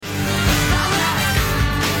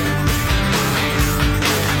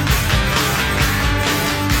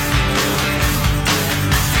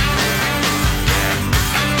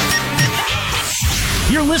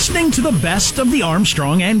You're listening to the best of the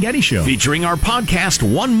Armstrong and Getty Show. Featuring our podcast,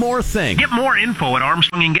 One More Thing. Get more info at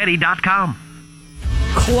ArmstrongandGetty.com.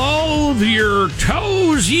 Clothe your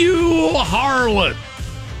toes, you harlot.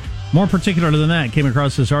 More particular than that, came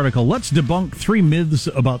across this article. Let's debunk 3 myths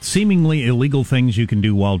about seemingly illegal things you can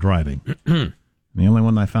do while driving. The only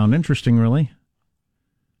one I found interesting, really.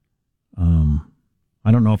 I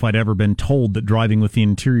don't know if I'd ever been told that driving with the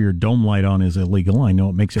interior dome light on is illegal. I know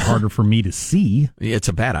it makes it harder for me to see. It's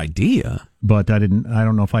a bad idea. But I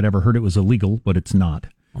don't know if I'd ever heard it was illegal, but it's not.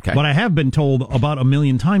 Okay. But I have been told about 1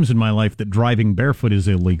 million times in my life that driving barefoot is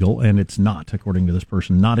illegal, and it's not, according to this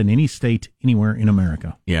person. Not in any state anywhere in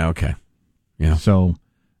America. Yeah, okay. Yeah. So,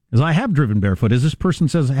 as I have driven barefoot, as this person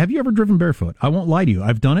says, have you ever driven barefoot? I won't lie to you.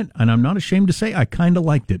 I've done it, and I'm not ashamed to say I kind of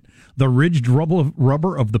liked it. The ridged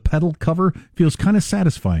rubber of the pedal cover feels kind of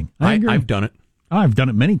satisfying. I've done it. I've done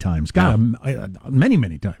it many times. God, many,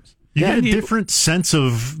 many times. You get a different sense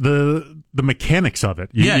of the mechanics of it.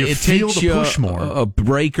 You it feel takes the you push more. a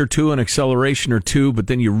brake or two, an acceleration or two, but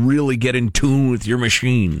then you really get in tune with your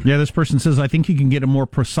machine. Yeah, this person says, I think you can get a more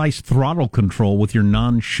precise throttle control with your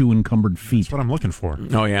non-shoe encumbered feet. That's what I'm looking for.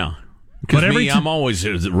 Oh, yeah. Because I'm always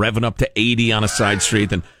revving up to 80 on a side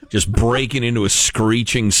street and just breaking into a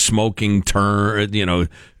screeching, smoking turn,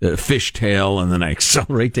 fishtail, and then I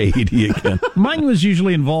accelerate to 80 again. Mine was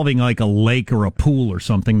usually involving like a lake or a pool or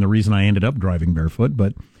something, the reason I ended up driving barefoot.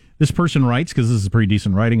 But this person writes, because this is pretty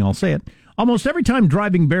decent writing, I'll say it. Almost every time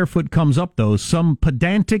driving barefoot comes up, though, some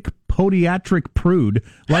pedantic, podiatric prude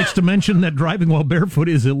likes to mention that driving while barefoot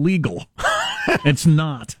is illegal. It's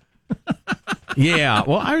not. Yeah,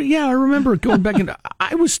 well, I remember going back, and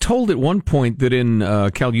I was told at one point that in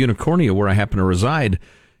Cal Unicornia, where I happen to reside,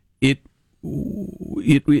 it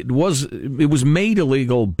was made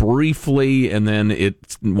illegal briefly, and then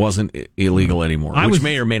it wasn't illegal anymore, which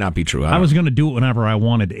may or may not be true. I was going to do it whenever I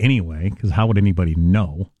wanted anyway, because how would anybody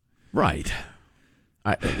know? Right.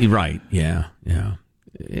 Right. Yeah.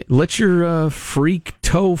 Let your freak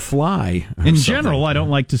toe fly. In general, I don't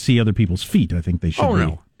like to see other people's feet. I think they should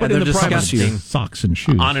be. But in the privacy of socks and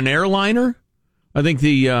shoes. On an airliner, I think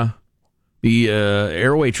the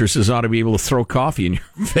air waitresses ought to be able to throw coffee in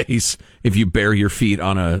your face if you bare your feet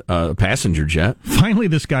on a passenger jet. Finally,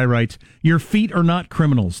 this guy writes, your feet are not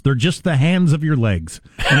criminals. They're just the hands of your legs.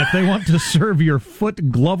 And if they want to serve your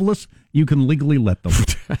foot gloveless, you can legally let them.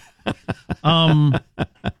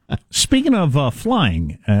 Speaking of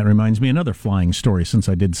flying, it reminds me of another flying story since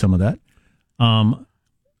I did some of that.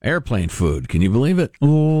 Airplane food. Can you believe it?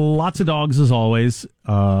 Lots of dogs, as always.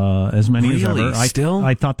 As many as ever.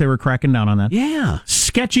 I thought they were cracking down on that. Yeah.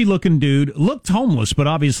 Sketchy looking dude. Looked homeless, but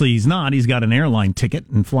obviously he's not. He's got an airline ticket,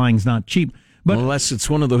 and flying's not cheap. But unless it's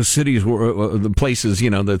one of those cities where the places,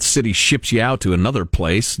 the city ships you out to another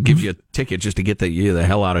place, gives you a ticket just to get you the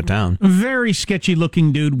hell out of town. Very sketchy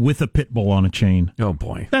looking dude with a pit bull on a chain. Oh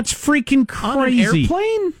boy, that's freaking crazy.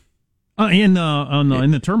 On an airplane?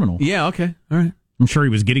 In the terminal. Yeah. Okay. All right. I'm sure he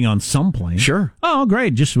was getting on some plane. Sure. Oh,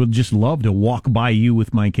 great. Would just love to walk by you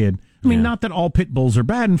with my kid. I mean, not that all pit bulls are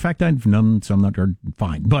bad. In fact, I've known some that are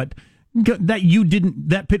fine. But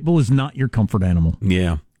that pit bull is not your comfort animal.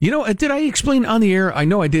 Yeah. Did I explain on the air? I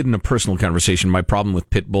know I did in a personal conversation my problem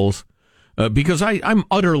with pit bulls, because I'm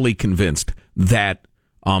utterly convinced that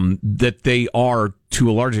they are, to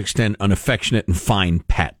a large extent, an affectionate and fine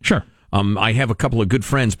pet. Sure. I have a couple of good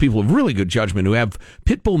friends, people of really good judgment, who have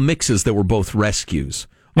pit bull mixes that were both rescues.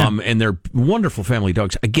 Yeah. And they're wonderful family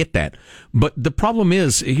dogs. I get that. But the problem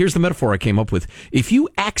is, here's the metaphor I came up with. If you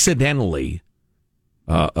accidentally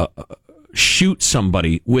shoot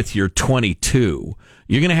somebody with your .22,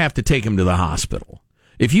 you're going to have to take them to the hospital.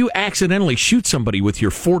 If you accidentally shoot somebody with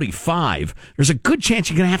your .45, there's a good chance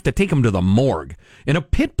you're going to have to take them to the morgue. And a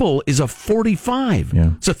pit bull is a .45.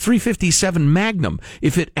 Yeah. It's a .357 Magnum.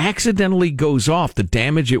 If it accidentally goes off, the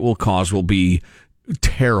damage it will cause will be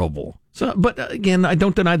terrible. So, but again, I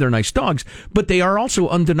don't deny they're nice dogs, but they are also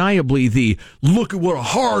undeniably the look at what a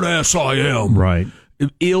hard ass I am. Right.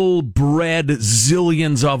 Ill-bred,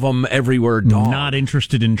 zillions of them everywhere dog. Not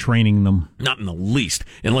interested in training them. Not in the least,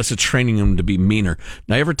 unless it's training them to be meaner.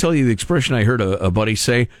 Did I ever tell you the expression I heard a buddy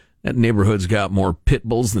say? That neighborhood's got more pit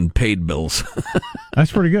bulls than paid bills.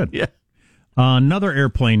 That's pretty good. Yeah. Another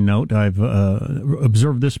airplane note. I've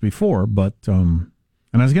observed this before, but and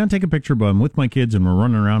I was going to take a picture, but I'm with my kids and we're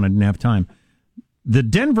running around. I didn't have time. The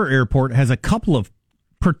Denver airport has a couple of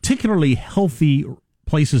particularly healthy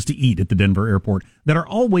places to eat at the Denver airport that are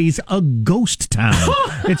always a ghost town.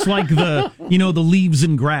 It's like the leaves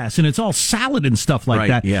and grass, and it's all salad and stuff like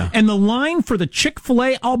that. Yeah. And the line for the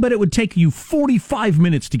Chick-fil-A, I'll bet it would take you 45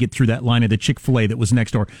 minutes to get through that line of the Chick-fil-A that was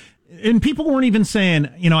next door. and people weren't even saying,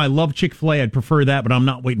 I love Chick-fil-A, I'd prefer that, but I'm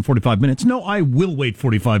not waiting 45 minutes. No, I will wait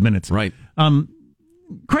 45 minutes. Right.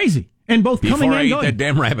 Crazy. And both Before coming I and eat going. that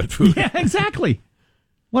damn rabbit food. Yeah, exactly.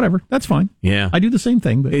 Whatever. That's fine. Yeah. I do the same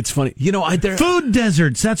thing. But It's funny. food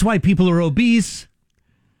deserts. That's why people are obese.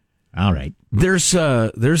 All right. There's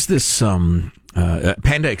this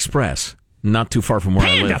Panda Express not too far from where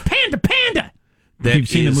I live. Panda. That If you've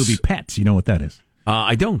seen the is- movie Pets, you know what that is.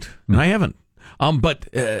 I don't. I haven't. But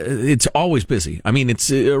it's always busy. I mean,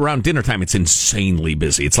 it's around dinner time. It's insanely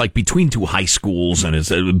busy. It's like between two high schools and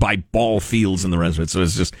it's by ball fields and the rest of it. So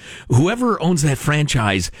it's just whoever owns that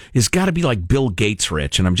franchise has got to be like Bill Gates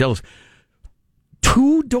rich, and I'm jealous.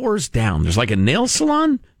 2 doors down, there's like a nail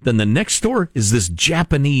salon. Then the next door is this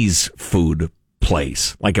Japanese food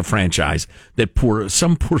place, like a franchise that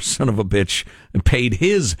some poor son of a bitch paid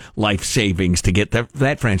his life savings to get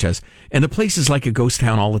that franchise. And the place is like a ghost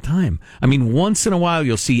town all the time. I mean, once in a while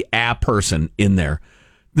you'll see a person in there.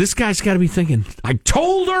 This guy's got to be thinking, I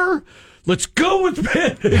told her, let's go with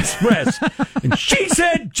Panda Express. And she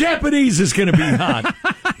said Japanese is going to be hot.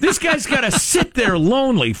 This guy's got to sit there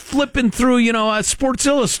lonely, flipping through, Sports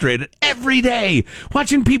Illustrated every day,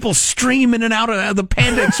 watching people stream in and out of the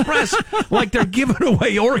Panda Express like they're giving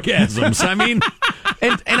away orgasms. I mean,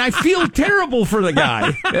 and I feel terrible for the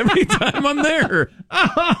guy every time I'm there.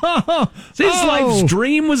 His life's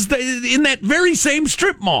dream was in that very same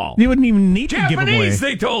strip mall. You wouldn't even need to give them away. Japanese,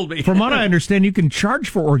 they told me. From what I understand, you can charge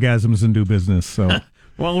for orgasms and do business. So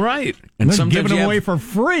Well, right. And they're sometimes giving them you away have for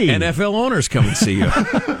free. NFL owners come and see you.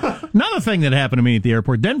 Another thing that happened to me at the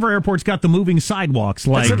airport, Denver Airport's got the moving sidewalks.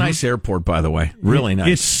 That's a nice airport, by the way. Really nice.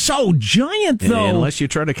 It's so giant, though. Unless you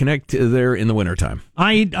try to connect there in the wintertime.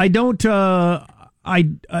 I don't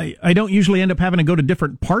usually end up having to go to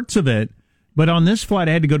different parts of it, but on this flight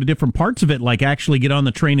I had to go to different parts of it, like actually get on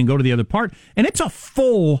the train and go to the other part, and it's a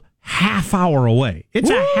full half hour away.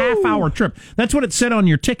 It's a half hour trip. That's what it said on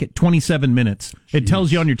your ticket, 27 minutes. It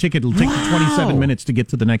tells you on your ticket it'll take you 27 minutes to get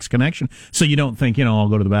to the next connection. So you don't think, I'll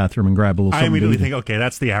go to the bathroom and grab a little I something. immediately think, okay,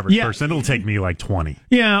 that's the average Yeah. person. It'll take me like 20.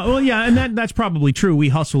 Yeah, well, yeah, and that's probably true. We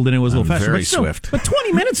hustled and it was a little faster. very But still, swift. But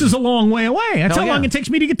 20 minutes is a long way away. That's Hell how long yeah. it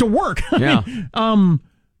takes me to get to work. Yeah.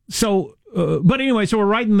 But anyway, so we're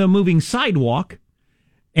riding the moving sidewalk,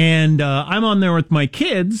 and I'm on there with my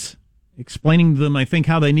kids, explaining to them, I think,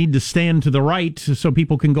 how they need to stand to the right so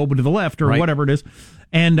people can go to the left or Right. whatever it is.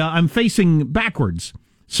 And I'm facing backwards.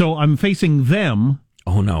 So I'm facing them.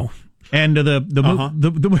 Oh, no. And and the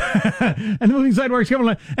moving sidewalk's coming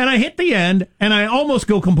along, and I hit the end, and I almost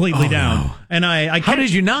go completely down. no. And How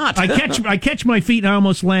did you not? I catch my feet, and I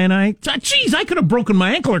almost land. I could have broken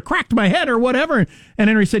my ankle or cracked my head or whatever. And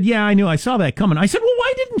Henry said, "Yeah, I knew. I saw that coming." I said, "Well,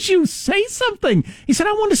 why didn't you say something?" He said,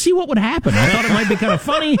 "I wanted to see what would happen. I thought it might be kind of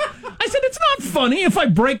funny." I said, "It's not funny if I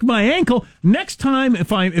break my ankle. Next time, if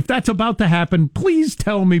that's about to happen, please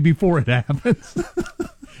tell me before it happens."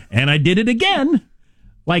 And I did it again.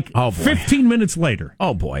 Like 15 minutes later.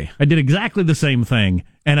 Oh, boy. I did exactly the same thing.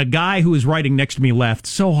 And a guy who was riding next to me laughed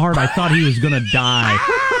so hard I thought he was going to die.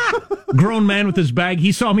 Grown man with his bag.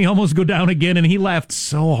 He saw me almost go down again, and he laughed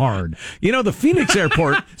so hard. The Phoenix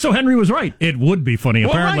airport. So Henry was right. It would be funny,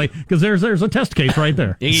 apparently, because there's a test case right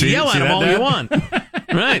there. You can yell at them all you want.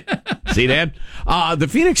 Right. See, Dad? The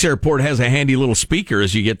Phoenix airport has a handy little speaker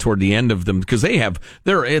as you get toward the end of them, because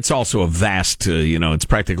it's also a vast, it's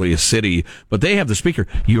practically a city, but they have the speaker.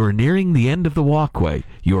 You're nearing the end of the walkway.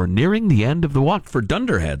 You're nearing the end of the walk for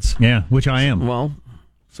dunderheads. Yeah, which I am. Well,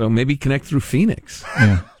 so maybe connect through Phoenix.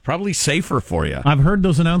 Yeah. It's probably safer for you. I've heard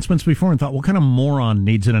those announcements before and thought, what kind of moron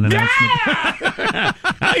needs an announcement?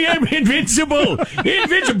 I am invincible!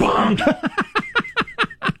 Invincible!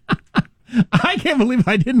 I can't believe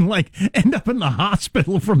I didn't end up in the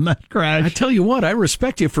hospital from that crash. I tell you what, I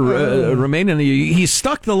respect you for remaining. He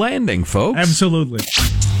stuck the landing, folks. Absolutely.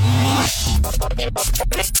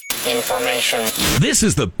 Information. This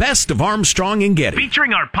is the best of Armstrong and Getty.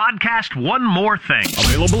 Featuring our podcast, One More Thing.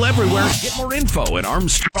 Available everywhere. Get more info at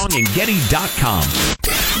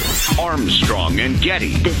ArmstrongandGetty.com. Armstrong and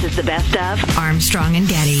Getty. This is the best of Armstrong and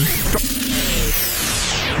Getty.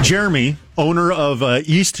 Jeremy, owner of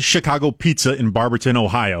East Chicago Pizza in Barberton,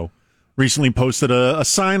 Ohio, recently posted a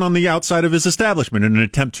sign on the outside of his establishment in an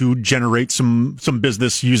attempt to generate some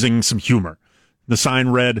business using some humor. The sign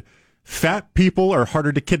read, "Fat people are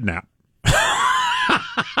harder to kidnap."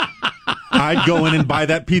 I'd go in and buy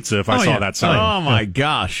that pizza if I saw that sign. Oh, my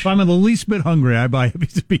gosh. If I'm the least bit hungry, I buy a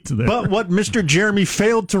piece of pizza there. But what Mr. Jeremy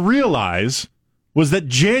failed to realize was that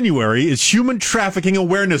January is Human Trafficking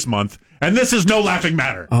Awareness Month, and this is no laughing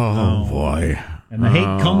matter. Oh, boy. And the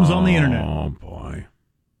hate comes on the internet. Oh, boy.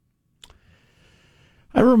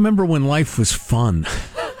 I remember when life was fun.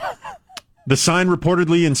 The sign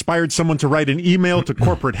reportedly inspired someone to write an email to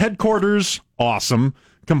corporate headquarters. Awesome.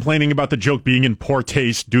 Complaining about the joke being in poor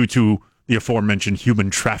taste due to the aforementioned Human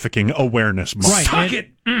Trafficking Awareness Month. Right. Suck it.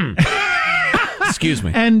 Excuse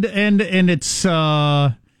me. And it's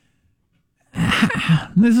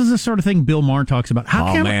this is the sort of thing Bill Maher talks about.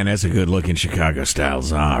 Oh man, that's a good-looking Chicago-style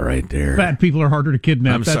za right there. Bad people are harder to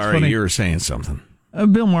kidnap. I'm That's sorry, funny. you were saying something.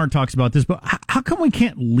 Bill Maher talks about this, but how come we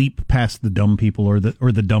can't leap past the dumb people or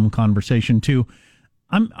the dumb conversation too?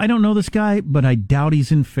 I don't know this guy, but I doubt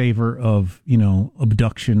he's in favor of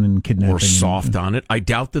abduction and kidnapping. Or soft on it. I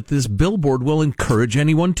doubt that this billboard will encourage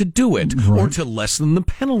anyone to do it or to lessen the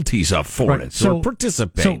penalties up for it or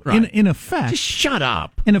participate. So in effect, just shut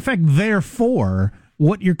up. In effect, therefore,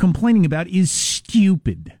 what you're complaining about is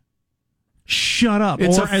stupid. Shut up.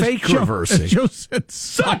 It's or a fake reversing. As Joe said,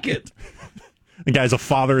 suck it. The guy's a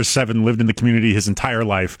father of 7, lived in the community his entire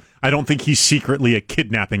life. I don't think he's secretly a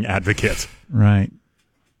kidnapping advocate. Right.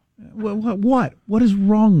 What is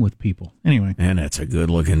wrong with people? Anyway. And that's a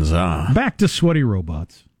good-looking za. Back to sweaty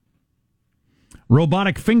robots.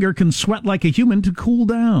 Robotic finger can sweat like a human to cool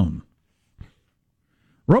down.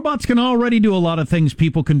 Robots can already do a lot of things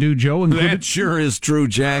people can do, Joe. That sure is true,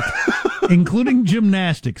 Jack. Including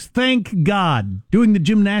gymnastics. Thank God. Doing the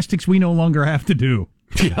gymnastics we no longer have to do.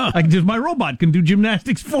 Yeah. My robot can do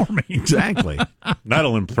gymnastics for me. Exactly.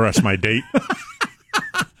 That'll impress my date.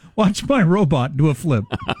 Watch my robot do a flip.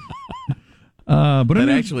 That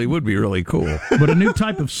actually would be really cool. But a new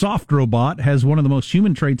type of soft robot has one of the most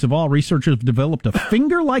human traits of all. Researchers have developed a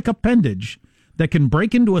finger-like appendage that can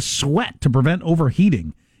break into a sweat to prevent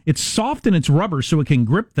overheating. It's soft and it's rubber, so it can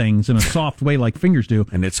grip things in a soft way like fingers do.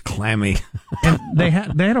 And it's clammy. And they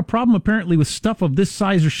had a problem apparently with stuff of this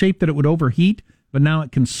size or shape that it would overheat, but now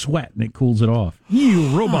it can sweat and it cools it off. You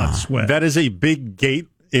robot sweat. That is a big gate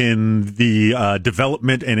in the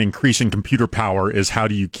development and increasing computer power is how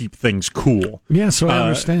do you keep things cool? Yeah, so I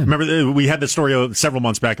understand. Remember, we had the story several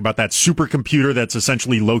months back about that supercomputer that's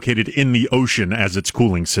essentially located in the ocean as its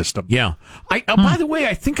cooling system. Yeah. By the way,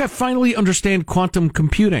 I think I finally understand quantum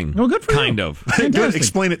computing. Oh, good for you. Kind of. Good.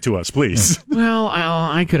 Explain it to us, please. Well,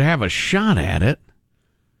 I could have a shot at it.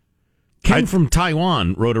 Ken from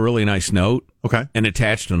Taiwan wrote a really nice note. Okay. And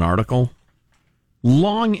attached an article.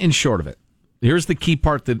 Long and short of it. Here's the key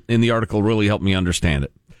part that in the article really helped me understand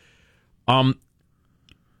it. All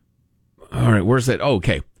right, where's that? Oh,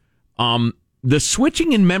 okay. The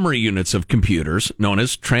switching and memory units of computers, known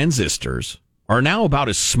as transistors, are now about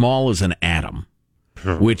as small as an atom,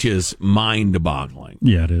 which is mind-boggling.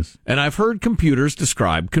 Yeah, it is. And I've heard computers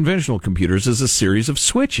describe conventional computers as a series of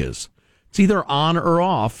switches. It's either on or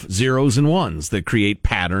off, zeros and ones, that create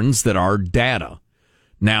patterns that are data.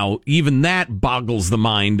 Now, even that boggles the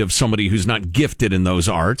mind of somebody who's not gifted in those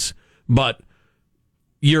arts, but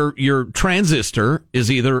your transistor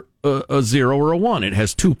is either a 0 or a 1. It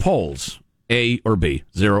has two poles, A or B,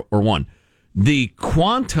 0 or 1. The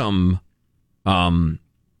quantum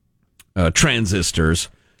transistors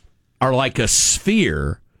are like a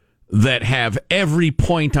sphere that have every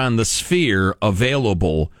point on the sphere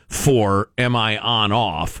available for am I on,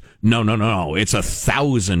 off? No. It's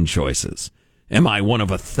 1,000 choices. Am I one of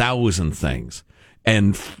 1,000 things?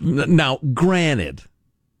 And now, granted,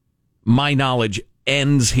 my knowledge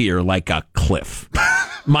ends here like a cliff.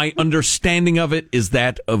 My understanding of it is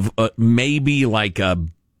that of maybe like a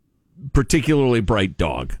particularly bright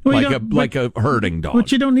dog, like a herding dog.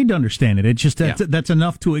 But you don't need to understand it. It's just that's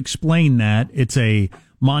enough to explain that it's a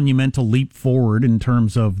monumental leap forward in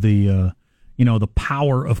terms of the the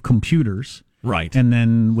power of computers. Right. And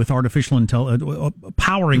then with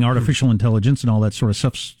powering artificial intelligence and all that sort of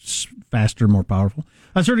stuff faster, more powerful.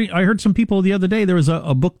 I heard some people the other day, there was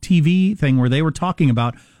a book TV thing where they were talking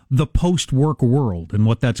about the post-work world and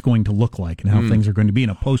what that's going to look like and how things are going to be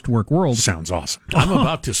in a post-work world. Sounds awesome. I'm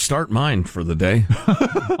about to start mine for the day.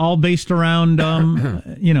 All based around,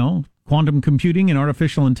 quantum computing and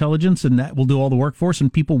artificial intelligence, and that will do all the work for us,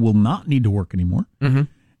 and people will not need to work anymore. Mm-hmm.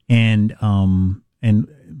 And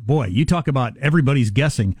boy, you talk about everybody's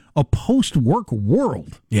guessing a post-work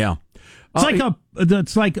world. Yeah,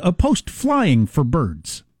 it's like a post-flying for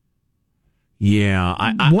birds. Yeah,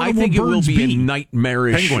 I think it will be a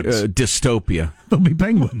nightmarish dystopia. There'll be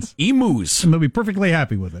penguins, emus, and they'll be perfectly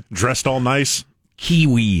happy with it. Dressed all nice.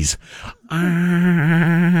 Kiwis.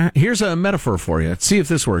 Here's a metaphor for you. See if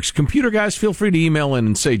this works. Computer guys, feel free to email in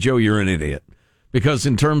and say, Joe, you're an idiot. Because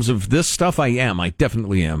in terms of this stuff, I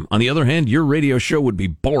definitely am. On the other hand, your radio show would be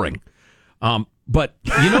boring. But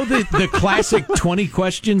you know the classic 20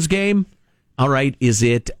 questions game? All right, is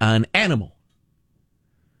it an animal?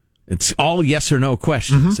 It's all yes or no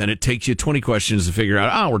questions, and it takes you 20 questions to figure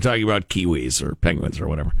out, we're talking about kiwis or penguins or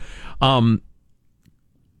whatever.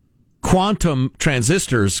 Quantum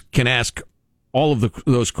transistors can ask all of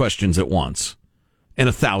those questions at once, and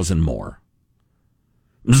 1,000 more.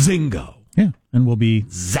 Zingo. Yeah, and we'll be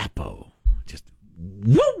Zappo. Just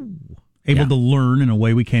woo! able to learn in a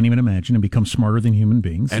way we can't even imagine and become smarter than human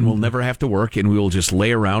beings. And we'll never have to work, and we will just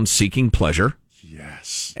lay around seeking pleasure.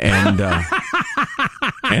 Yes. And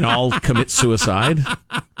and I'll commit suicide.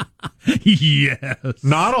 Yes.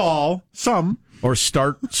 Not all. Some. Or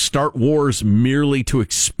start wars merely to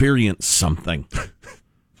experience something.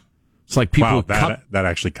 It's like people Wow, who that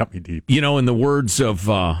actually cut me deep. You know, in the words of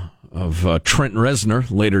Trent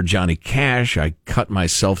Reznor, later Johnny Cash, I cut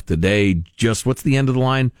myself today. Just what's the end of the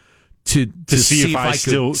line? To see if I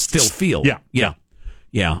could still feel.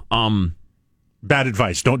 Yeah. Bad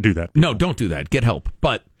advice. Don't do that. No, don't do that. Get help.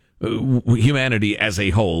 But humanity as a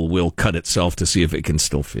whole will cut itself to see if it can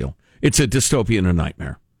still feel. It's a dystopia and a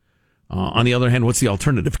nightmare. On the other hand, what's the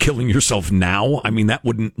alternative? Killing yourself now? I mean, that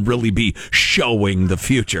wouldn't really be showing the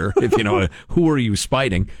future. If you know, who are you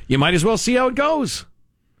spiting? You might as well see how it goes.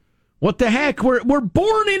 What the heck? We're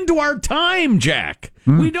born into our time, Jack.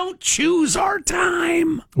 We don't choose our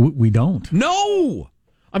time. We don't. No.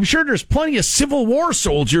 I'm sure there's plenty of Civil War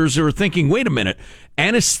soldiers who are thinking, wait a minute,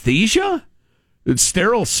 anesthesia?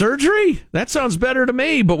 Sterile surgery? That sounds better to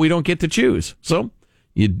me, but we don't get to choose. So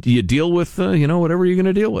you deal with, whatever you're going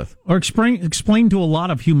to deal with. Or explain to a lot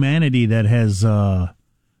of humanity that has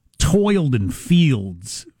toiled in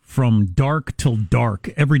fields from dark till dark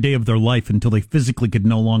every day of their life until they physically could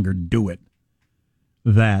no longer do it,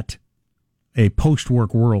 that a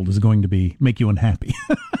post-work world is going to make you unhappy.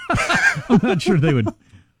 I'm not sure they'd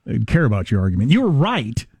care about your argument. You were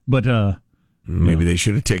right, but maybe they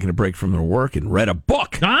should have taken a break from their work and read a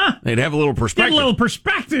book. Huh? They'd have a little perspective. Get a little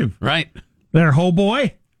perspective. Right. There,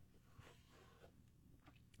 ho-boy.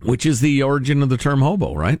 Which is the origin of the term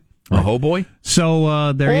hobo, right? A ho-boy?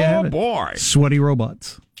 So there you have it. Oh, boy. Sweaty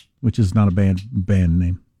Robots, which is not a band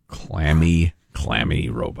name. Clammy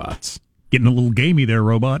robots. Getting a little gamey there,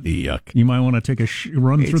 Robot. Yuck. You might want to take a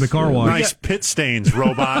run through the car wash. Nice pit stains,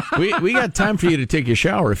 Robot. we got time for you to take a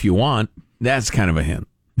shower if you want. That's kind of a hint.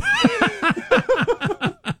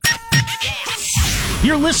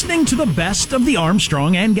 You're listening to the best of the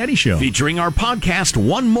Armstrong and Getty Show. Featuring our podcast,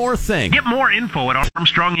 One More Thing. Get more info at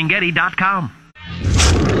ArmstrongandGetty.com.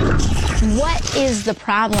 What is the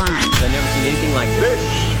problem? I've never seen anything like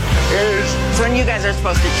this. It's when you guys are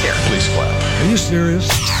supposed to cheer. Please clap. Are you serious?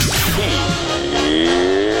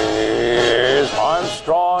 Is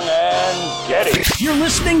Armstrong and Getty. You're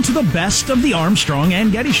listening to the best of the Armstrong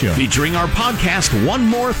and Getty Show. Featuring our podcast, One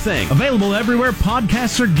More Thing. Available everywhere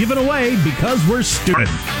podcasts are given away because we're stupid.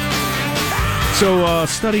 So,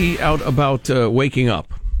 study out about waking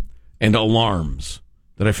up and alarms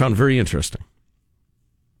that I found very interesting.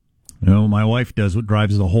 My wife does what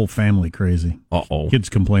drives the whole family crazy. Uh-oh. Kids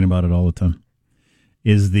complain about it all the time.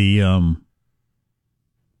 Is the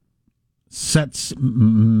sets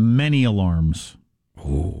many alarms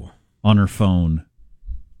on her phone,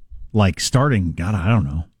 like starting, God, I don't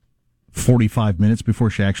know, 45 minutes before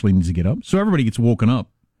she actually needs to get up. So everybody gets woken up.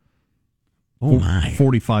 Oh, my.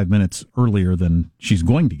 45 minutes earlier than she's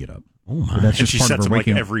going to get up. Oh, my. So that's And just she part sets of them her like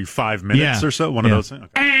waking up. every 5 minutes or so. One of those things.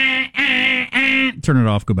 Okay. Turn it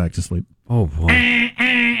off, go back to sleep. Oh, boy.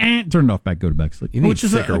 Turn it off, go back to sleep. You need Which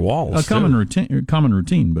is thicker walls, a common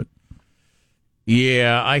routine, but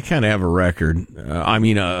Yeah, I kind of have a record.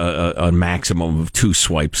 A maximum of 2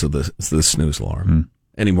 swipes of the snooze alarm.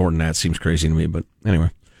 Any more than that seems crazy to me, but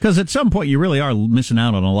anyway. because at some point you really are missing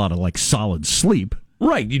out on a lot of like solid sleep.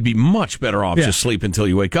 Right, you'd be much better off Yeah. just sleep until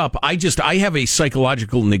you wake up. I have a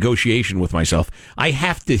psychological negotiation with myself. I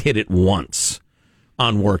have to hit it once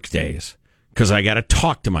on work days because I got to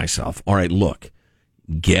talk to myself. All right, look,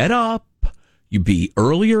 get up. You be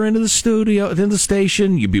earlier into the studio, into the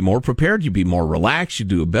station. You be more prepared. You be more relaxed. You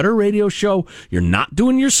do a better radio show. You're not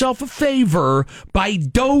doing yourself a favor by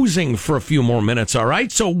dozing for a few more minutes. All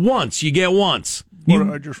right, so once you get once.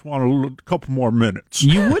 I just want a couple more minutes.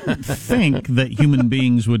 You wouldn't think that human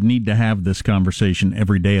beings would need to have this conversation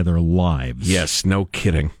every day of their lives. Yes, no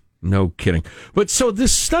kidding. No kidding. But so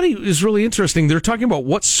this study is really interesting. They're talking about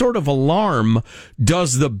what sort of alarm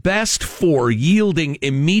does the best for yielding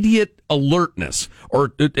immediate alertness,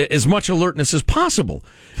 or as much alertness as possible.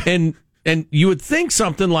 And you would think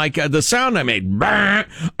something like the sound I made, bah,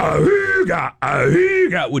 ahooga,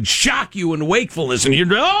 ahooga, would shock you in wakefulness, and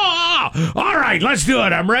you'd, all right, let's do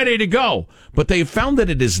it. I'm ready to go. But they found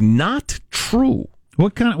that it is not true.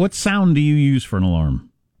 What sound do you use for an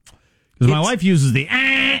alarm? Because my wife uses the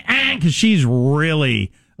because she's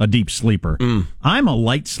really a deep sleeper. I'm a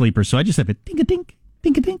light sleeper, so I just have a dink-a-dink,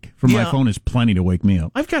 dink-a-dink from my phone is plenty to wake me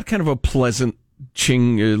up. I've got kind of a pleasant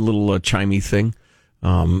little chimey thing.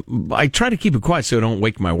 I try to keep it quiet so I don't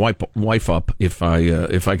wake my wife up if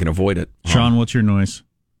I can avoid it. Sean, what's your noise?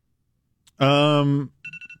 That's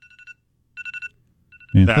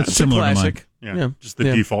similar to mine. Yeah, just the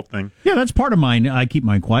default thing. Yeah, that's part of mine. I keep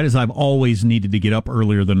mine quiet, as I've always needed to get up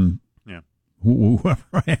earlier than whoever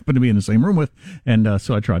I happen to be in the same room with, and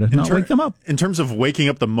so I try to not wake them up. In terms of waking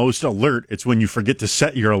up the most alert, it's when you forget to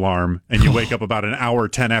set your alarm and you wake up about an hour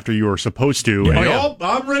 10 after you were supposed to. And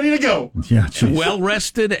I'm ready to go. Yeah, well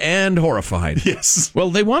rested and horrified. Yes.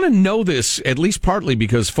 Well, they want to know this at least partly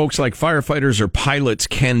because folks like firefighters or pilots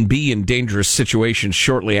can be in dangerous situations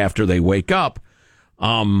shortly after they wake up.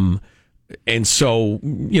 And so,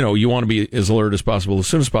 you want to be as alert as possible, as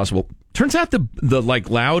soon as possible. Turns out the like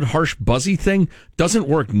loud, harsh, buzzy thing doesn't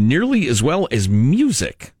work nearly as well as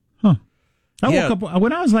music. Huh. I woke up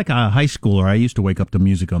when I was like a high schooler. I used to wake up to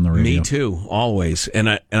music on the radio. Me too, always. And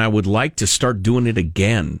I would like to start doing it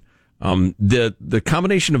again. The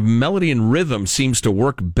combination of melody and rhythm seems to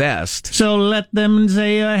work best. So let them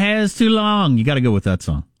say your hair's too long. You got to go with that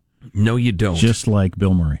song. No, you don't. Just like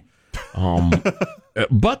Bill Murray.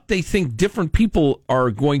 But they think different people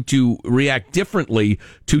are going to react differently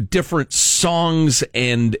to different songs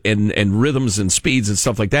and rhythms and speeds and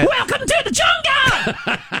stuff like that. Welcome to the jungle!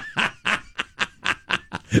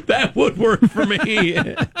 That would work for me.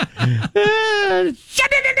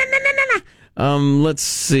 Let's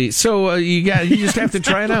see. So you just have to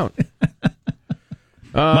try it out.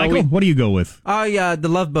 Michael, what do you go with? Oh yeah, the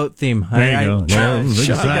Love Boat theme. There you go. Love,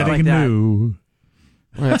 exciting and new.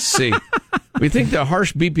 Let's see. We think the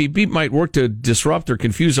harsh beep, beep, beep might work to disrupt or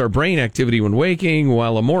confuse our brain activity when waking,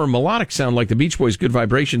 while a more melodic sound like the Beach Boys' Good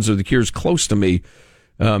Vibrations or the Cure's Close to Me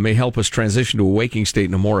may help us transition to a waking state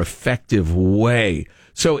in a more effective way.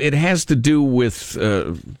 So it has to do with,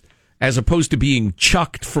 as opposed to being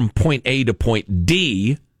chucked from point A to point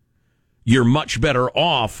D, you're much better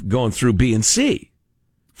off going through B and C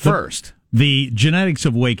first. The genetics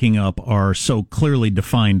of waking up are so clearly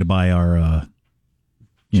defined by our...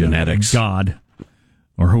 genetics, God,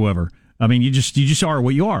 or whoever. I mean, you just are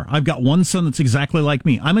what you are. I've got one son that's exactly like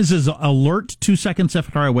me. I'm as alert 2 seconds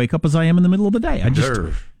after I wake up as I am in the middle of the day. I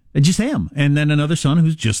just am. And then another son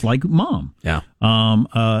who's just like mom. Yeah.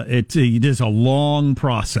 It is a long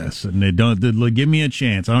process, and they give me a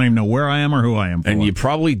chance. I don't even know where I am or who I am. And you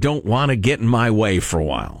probably don't want to get in my way for a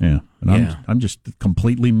while. Yeah. And I'm just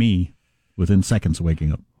completely me within seconds of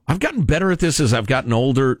waking up. I've gotten better at this as I've gotten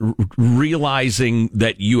older, realizing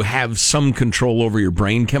that you have some control over your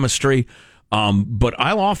brain chemistry. But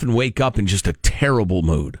I'll often wake up in just a terrible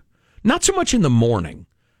mood. Not so much in the morning,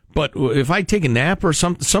 but if I take a nap or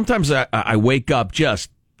something, sometimes I wake up just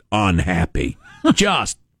unhappy,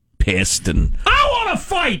 just pissed, and I want to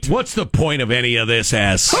fight. What's the point of any of this,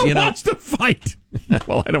 ass? Who wants to fight?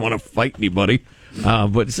 Well, I don't want to fight anybody.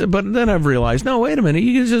 But then I've realized, no, wait a minute.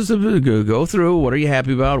 You can just go through. What are you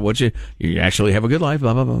happy about? What you actually have a good life.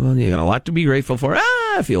 Blah, blah, blah, blah. You got a lot to be grateful for.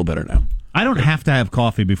 I feel better now. I don't have to have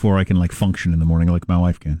coffee before I can function in the morning like my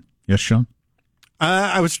wife can. Yes, Sean?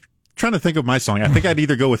 I was trying to think of my song. I think I'd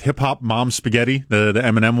either go with Hip Hop Mom Spaghetti, the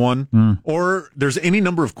Eminem one, or there's any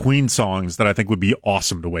number of Queen songs that I think would be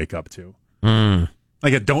awesome to wake up to.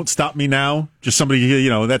 Like a Don't Stop Me Now, just somebody,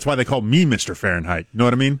 that's why they call me Mr. Fahrenheit. You know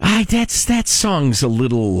what I mean? That song's a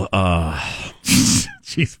little,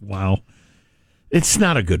 jeez, wow. It's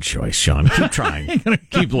not a good choice, Sean. Keep trying.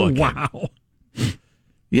 Keep looking. Wow.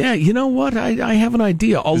 Yeah, you know what? I have an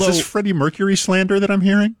idea. Although, is this Freddie Mercury slander that I'm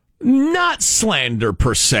hearing? Not slander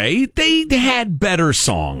per se. They had better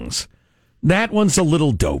songs. That one's a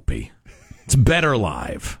little dopey. It's better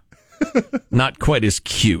live. Not quite as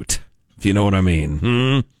cute, if you know what I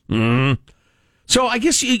mean. So I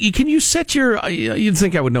guess can you set your... You'd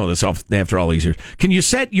think I would know this after all these years. Can you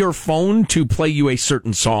set your phone to play you a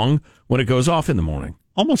certain song when it goes off in the morning?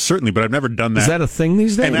 Almost certainly, but I've never done that. Is that a thing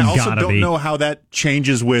these days? And I also don't know how that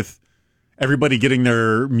changes with everybody getting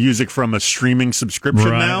their music from a streaming subscription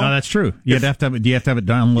now. No, that's true. Do you have to have it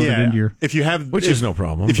downloaded into your... If you have... Which is no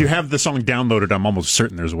problem. If you have the song downloaded, I'm almost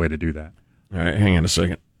certain there's a way to do that. All right, hang on a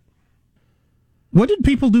second. What did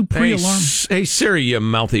people do pre-alarm? Hey Siri, you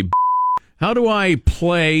mouthy how do I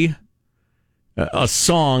play a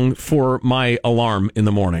song for my alarm in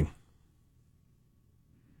the morning?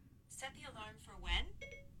 Set the alarm for when?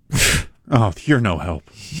 Oh, you're no help.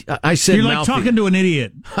 I said you're like mouthy. talking to an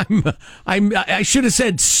idiot. I should have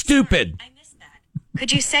said stupid. I missed that.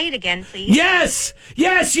 Could you say it again, please? Yes,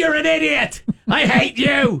 you're an idiot. I hate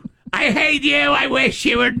you. I hate you. I wish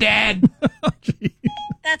you were dead.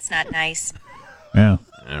 That's not nice. Yeah.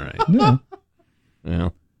 All right. Yeah.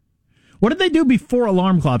 Well, What did they do before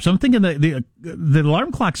alarm clocks? I'm thinking the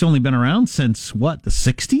alarm clock's only been around since, what, the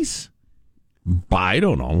 60s? I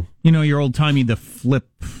don't know. You know, your old-timey, the flip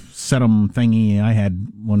set-em thingy. I had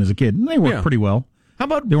one as a kid, and they worked pretty well. How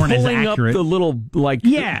about They weren't as pulling up accurate. the little,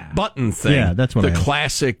 button thing? Yeah, that's what the I had.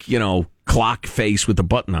 classic, clock face with the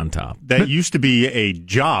button on top. That used to be a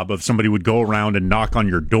job of somebody would go around and knock on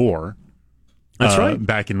your door. That's right.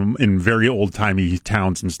 Back in very old-timey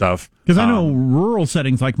towns and stuff. Because I know rural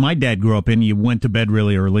settings like my dad grew up in, you went to bed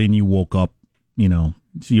really early and you woke up, so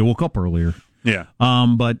you woke up earlier. Yeah.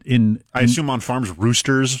 But I assume on farms,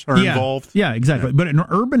 roosters are involved. Yeah, exactly. Yeah. But in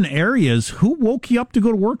urban areas, who woke you up to go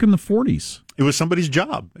to work in the 40s? It was somebody's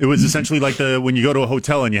job. It was essentially like when you go to a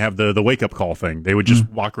hotel and you have the wake-up call thing. They would just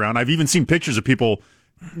walk around. I've even seen pictures of people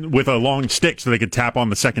with a long stick so they could tap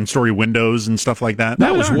on the second-story windows and stuff like that.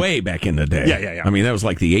 That was way back in the day. Yeah. I mean, that was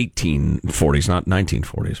like the 1840s, not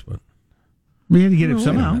 1940s. But We had to get it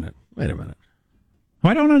somehow. Wait a minute.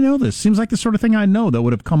 Why don't I know this? Seems like the sort of thing I know that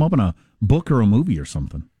would have come up in a book or a movie or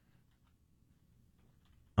something.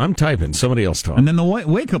 I'm typing. Somebody else talk. And then the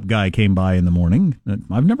wake-up guy came by in the morning.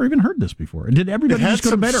 I've never even heard this before. Did everybody just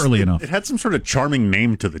go to bed early enough? It had some sort of charming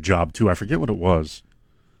name to the job, too. I forget what it was.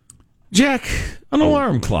 Jack, an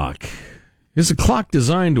alarm clock is a clock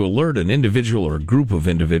designed to alert an individual or a group of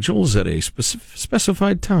individuals at a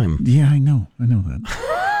specified time. Yeah, I know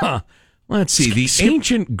that. Let's see. The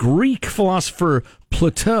ancient Greek philosopher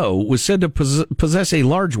Plato was said to possess a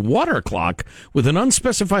large water clock with an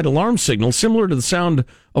unspecified alarm signal similar to the sound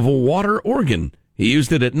of a water organ. He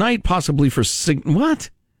used it at night, possibly for what?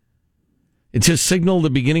 It just signaled the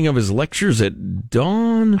beginning of his lectures at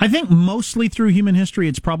dawn. I think mostly through human history,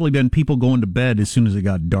 it's probably been people going to bed as soon as it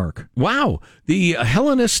got dark. Wow. The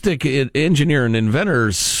Hellenistic engineer and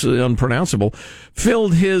inventor, unpronounceable,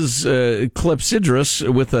 filled his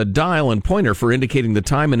clepsydrus with a dial and pointer for indicating the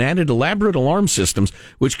time and added elaborate alarm systems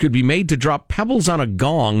which could be made to drop pebbles on a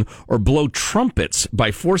gong or blow trumpets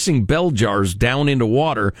by forcing bell jars down into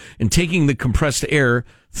water and taking the compressed air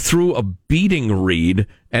through a beating reed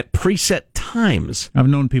at preset times. I've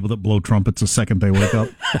known people that blow trumpets the second they wake up.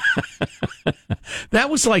 That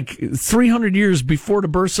was like 300 years before the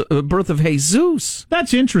birth of Jesus.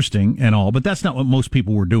 That's interesting and all, but that's not what most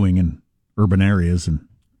people were doing in urban areas. And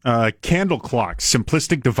Candle clocks,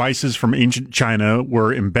 simplistic devices from ancient China,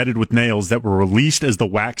 were embedded with nails that were released as the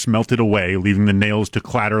wax melted away, leaving the nails to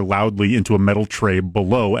clatter loudly into a metal tray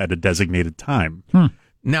below at a designated time.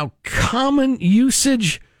 Now, common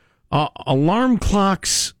usage, alarm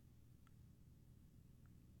clocks,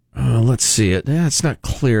 let's see it. It's not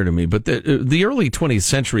clear to me, but the early 20th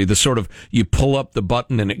century, the sort of, you pull up the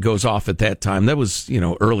button and it goes off at that time, that was,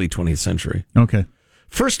 early 20th century. Okay.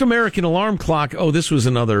 First American alarm clock, this was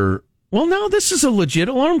another... Well, no, this is a legit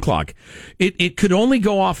alarm clock. It could only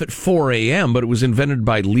go off at 4 a.m., but it was invented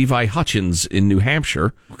by Levi Hutchins in New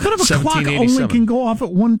Hampshire. What kind of a clock only can go off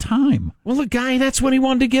at one time? Well, the guy, that's when he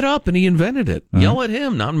wanted to get up, and he invented it. Yell at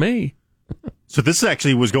him, not me. So this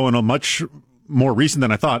actually was going on much more recent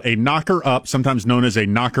than I thought. A knocker-up, sometimes known as a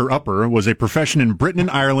knocker-upper, was a profession in Britain and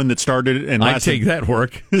Ireland that started and lasted... I take that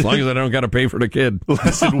work, as long as I don't got to pay for the kid.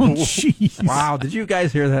 Wow, did you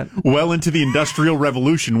guys hear that? Well into the Industrial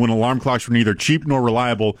Revolution, when alarm clocks were neither cheap nor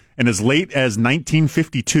reliable, and as late as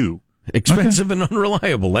 1952. Expensive and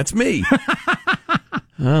unreliable. That's me.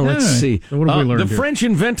 Let's see. So what have we learned the here? French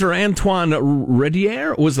inventor Antoine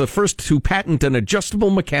Redier was the first to patent an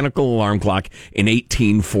adjustable mechanical alarm clock in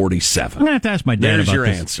 1847. I'm going to have to ask my dad There's about your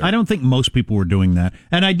this. answer. I don't think most people were doing that.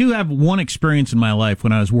 And I do have one experience in my life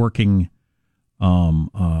when I was working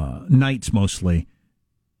nights mostly.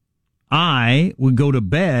 I would go to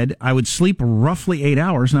bed, I would sleep roughly 8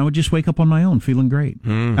 hours, and I would just wake up on my own feeling great.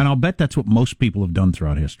 And I'll bet that's what most people have done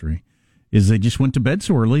throughout history, is they just went to bed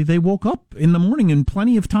so early, they woke up in the morning in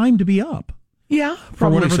plenty of time to be up. Yeah, for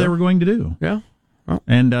whatever they were going to do. Yeah. Well.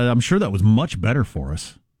 And I'm sure that was much better for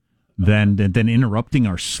us than interrupting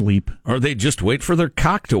our sleep. Or they just wait for their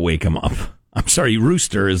cock to wake them up. I'm sorry,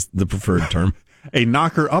 rooster is the preferred term. A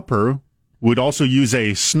knocker-upper would also use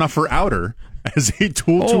a snuffer-outer as a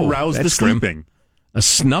tool to rouse the sleeping. A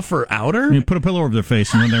snuffer outer? You put a pillow over their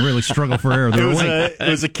face, and when they really struggle for air, they're awake. It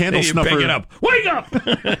was a candle snuffer. Pick it up. Wake up!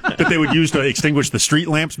 That they would use to extinguish the street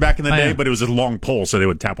lamps back in the day, but it was a long pole, so they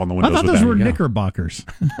would tap on the windows. I thought those were Knickerbockers.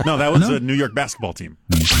 No, that was a New York basketball team.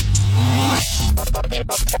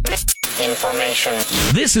 Information.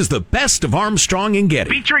 This is the best of Armstrong and Getty.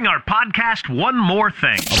 Featuring our podcast, One More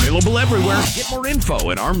Thing. Available everywhere. Get more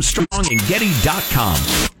info at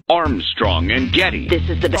ArmstrongandGetty.com. Armstrong and Getty. This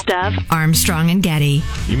is the best of Armstrong and Getty.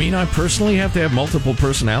 You mean I personally have to have multiple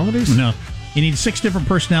personalities? No. You need 6 different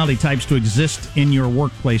personality types to exist in your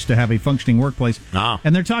workplace to have a functioning workplace. Ah.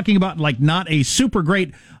 And they're talking about, like, not a super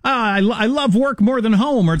great, I love work more than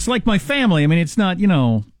home, or it's like my family. I mean, it's not,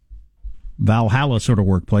 Valhalla sort of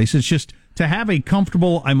workplace. It's just to have a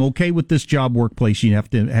comfortable, I'm okay with this job workplace, you have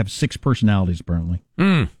to have 6 personalities, apparently.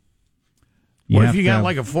 What if you got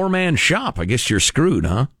like a 4-man shop? I guess you're screwed,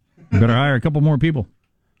 huh? You better hire a couple more people.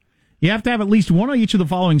 You have to have at least one of each of the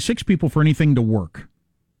following 6 people for anything to work.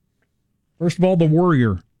 First of all, the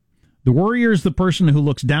worrier. The worrier is the person who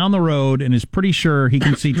looks down the road and is pretty sure he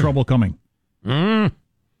can see trouble coming.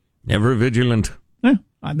 Never vigilant. Yeah,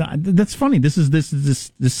 that's funny.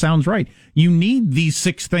 This sounds right. You need these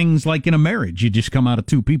 6 things like in a marriage. You just come out of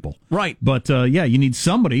 2 people. Right. But, you need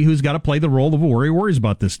somebody who's got to play the role of a worrier, worries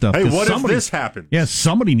about this stuff. Hey, what if this happens? Yeah,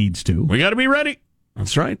 somebody needs to. We got to be ready.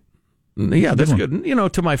 That's right. Yeah, that's good.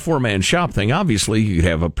 To my 4-man shop thing, obviously, you could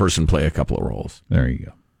have a person play a couple of roles. There you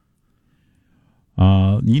go.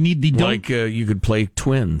 You need the... Like you could play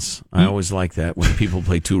twins. I always like that when people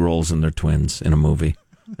play 2 roles and they're twins in a movie.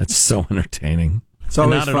 That's so entertaining. It's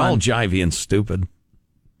always not fun. at all jivey and stupid.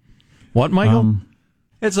 What, Michael?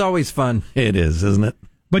 It's always fun. It is, isn't it?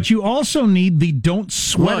 But you also need the don't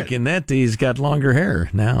sweat Look, in that he's got longer hair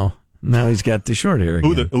now. Now he's got the short hair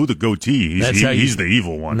again. The goatee. He's the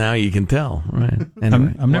evil one. Now you can tell. Right.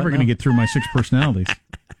 Anyway, I'm never going to get through my 6 personalities.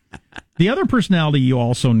 The other personality you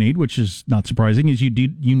also need, which is not surprising, is you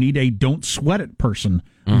need a don't sweat it person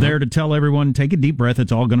there to tell everyone, take a deep breath,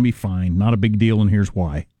 it's all going to be fine, not a big deal, and here's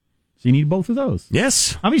why. So you need both of those.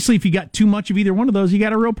 Yes. Obviously, if you got too much of either one of those, you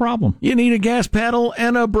got a real problem. You need a gas pedal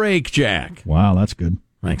and a brake jack. Wow, that's good.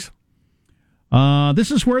 Thanks.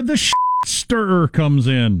 This is where the stir comes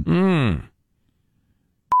in.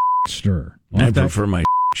 Stir. I prefer my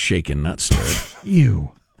shaken, not stirred.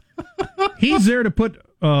 Ew. He's there to put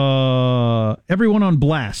everyone on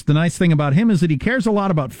blast. The nice thing about him is that he cares a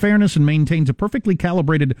lot about fairness and maintains a perfectly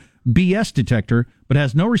calibrated BS detector, but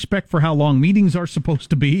has no respect for how long meetings are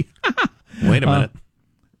supposed to be. Wait a minute.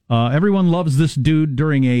 Everyone loves this dude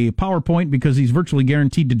during a PowerPoint because he's virtually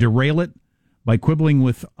guaranteed to derail it by quibbling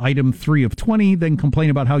with item 3 of 20, then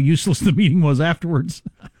complain about how useless the meeting was afterwards.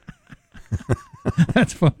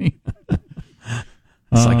 That's funny.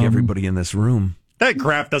 It's like everybody in this room. That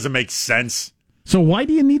graph doesn't make sense. So why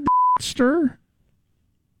do you need the stir?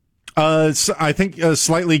 So I think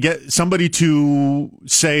slightly get somebody to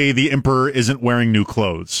say the emperor isn't wearing new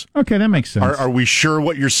clothes. Okay, that makes sense. Are we sure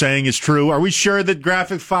what you're saying is true? Are we sure that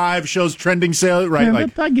graphic 5 shows trending sales? Right, Yeah,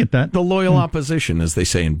 I get that. The loyal opposition, as they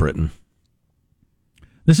say in Britain.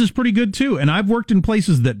 This is pretty good, too. And I've worked in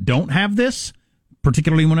places that don't have this,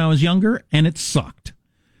 particularly when I was younger, and it sucked.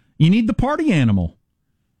 You need the party animal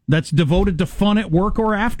that's devoted to fun at work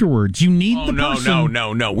or afterwards. You need the person.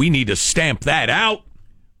 No. We need to stamp that out.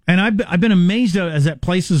 And I've been amazed at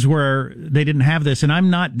places where they didn't have this,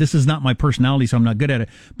 and this is not my personality, so I'm not good at it.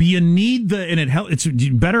 But you need it's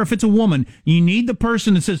better if it's a woman. You need the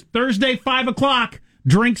person that says, Thursday, 5 o'clock,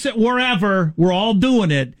 drinks it wherever, we're all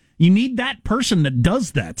doing it. You need that person that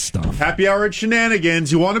does that stuff. Happy hour at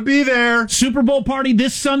Shenanigans. You want to be there. Super Bowl party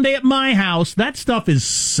this Sunday at my house. That stuff is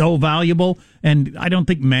so valuable, and I don't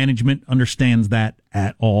think management understands that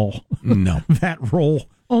at all. No. That role.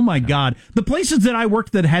 Oh, my God. The places that I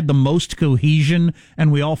worked that had the most cohesion,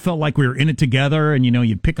 and we all felt like we were in it together, and,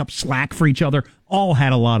 you'd pick up slack for each other, all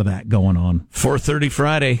had a lot of that going on. 4:30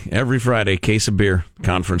 Friday, every Friday, case of beer,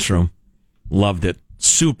 conference room. Loved it.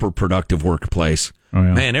 Super productive workplace. Oh,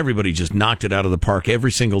 yeah. Man, everybody just knocked it out of the park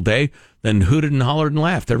every single day, then hooted and hollered and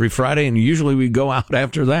laughed every Friday, and usually we go out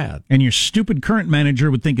after that. And your stupid current manager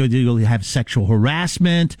would think you'll have sexual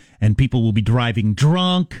harassment, and people will be driving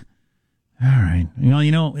drunk. All right.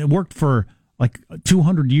 It worked for like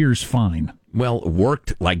 200 years fine. Well, it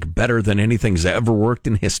worked like better than anything's ever worked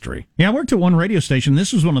in history. Yeah, I worked at one radio station.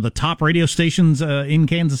 This was one of the top radio stations in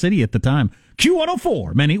Kansas City at the time.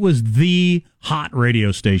 Q104. Man, it was the hot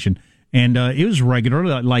radio station. And it was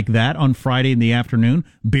regular like that on Friday in the afternoon.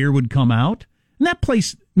 Beer would come out. And that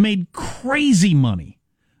place made crazy money.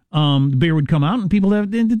 The beer would come out and people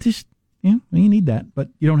just... Yeah, you need that, but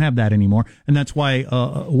you don't have that anymore, and that's why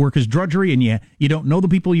work is drudgery, and you don't know the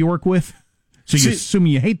people you work with, so you assume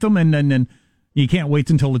you hate them, and then you can't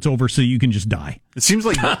wait until it's over so you can just die. It seems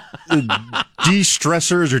like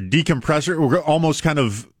de-stressors or decompressor were almost kind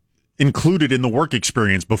of included in the work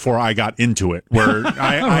experience before I got into it, where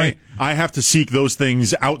I have to seek those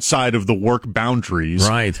things outside of the work boundaries.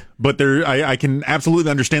 Right. But I can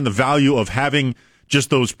absolutely understand the value of having just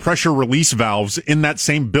those pressure release valves in that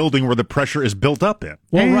same building where the pressure is built up in.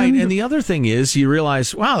 Well, right. And the other thing is you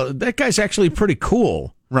realize, wow, that guy's actually pretty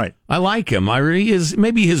cool. Right. I like him. He is,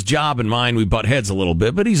 maybe his job and mine, we butt heads a little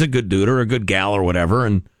bit, but he's a good dude or a good gal or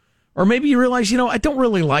whatever. Or maybe you realize, I don't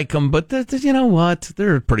really like him, but you know what?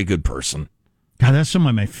 They're a pretty good person. God, that's some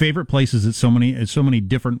of my favorite places at so many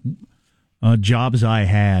different jobs I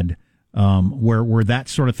had where that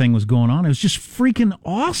sort of thing was going on. It was just freaking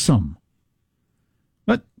awesome.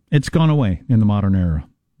 But it's gone away in the modern era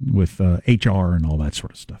with HR and all that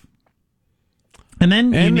sort of stuff. And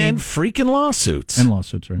then and freaking lawsuits. And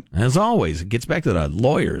lawsuits, right? As always, it gets back to the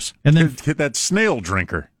lawyers. And then hit that snail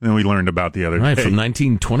drinker that we learned about the other day. Right, from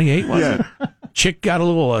 1928, wasn't it? Chick got a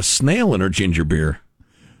little snail in her ginger beer.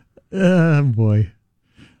 Oh, boy.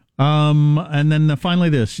 And then finally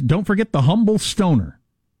this. Don't forget the humble stoner.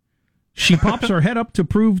 She pops her head up to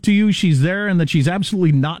prove to you she's there and that she's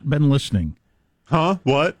absolutely not been listening. Huh?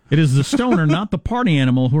 What? It is the stoner, not the party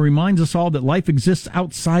animal, who reminds us all that life exists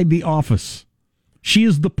outside the office. She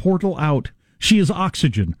is the portal out. She is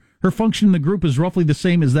oxygen. Her function in the group is roughly the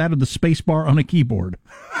same as that of the space bar on a keyboard.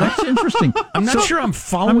 That's interesting. I'm not sure I'm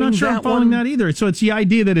following that. I'm not sure I'm following that either. So it's the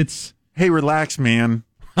idea that it's... Hey, relax, man.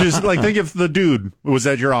 Just think if the dude was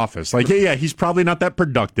at your office. Like, yeah, he's probably not that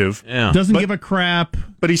productive. Yeah. Doesn't give a crap.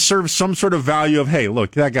 But he serves some sort of value of, hey,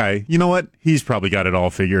 look, that guy, you know what? He's probably got it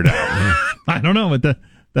all figured out. I don't know, but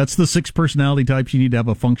that's the 6 personality types you need to have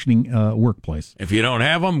a functioning workplace. If you don't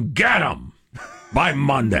have them, get them. By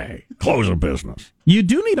Monday, close a business. You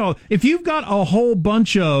do need if you've got a whole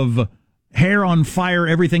bunch of hair on fire,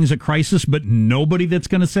 everything's a crisis, but nobody that's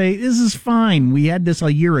going to say, this is fine. We had this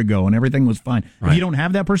a year ago and everything was fine. Right. If you don't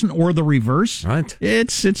have that person or the reverse, right.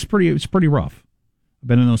 It's pretty rough. I've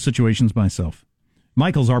been in those situations myself.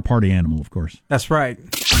 Michael's our party animal, of course. That's right.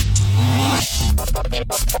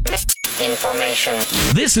 Information.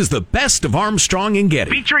 This is the best of Armstrong and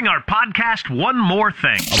Getty. Featuring our podcast, One More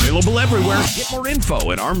Thing. Available everywhere. Get more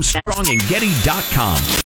info at ArmstrongandGetty.com.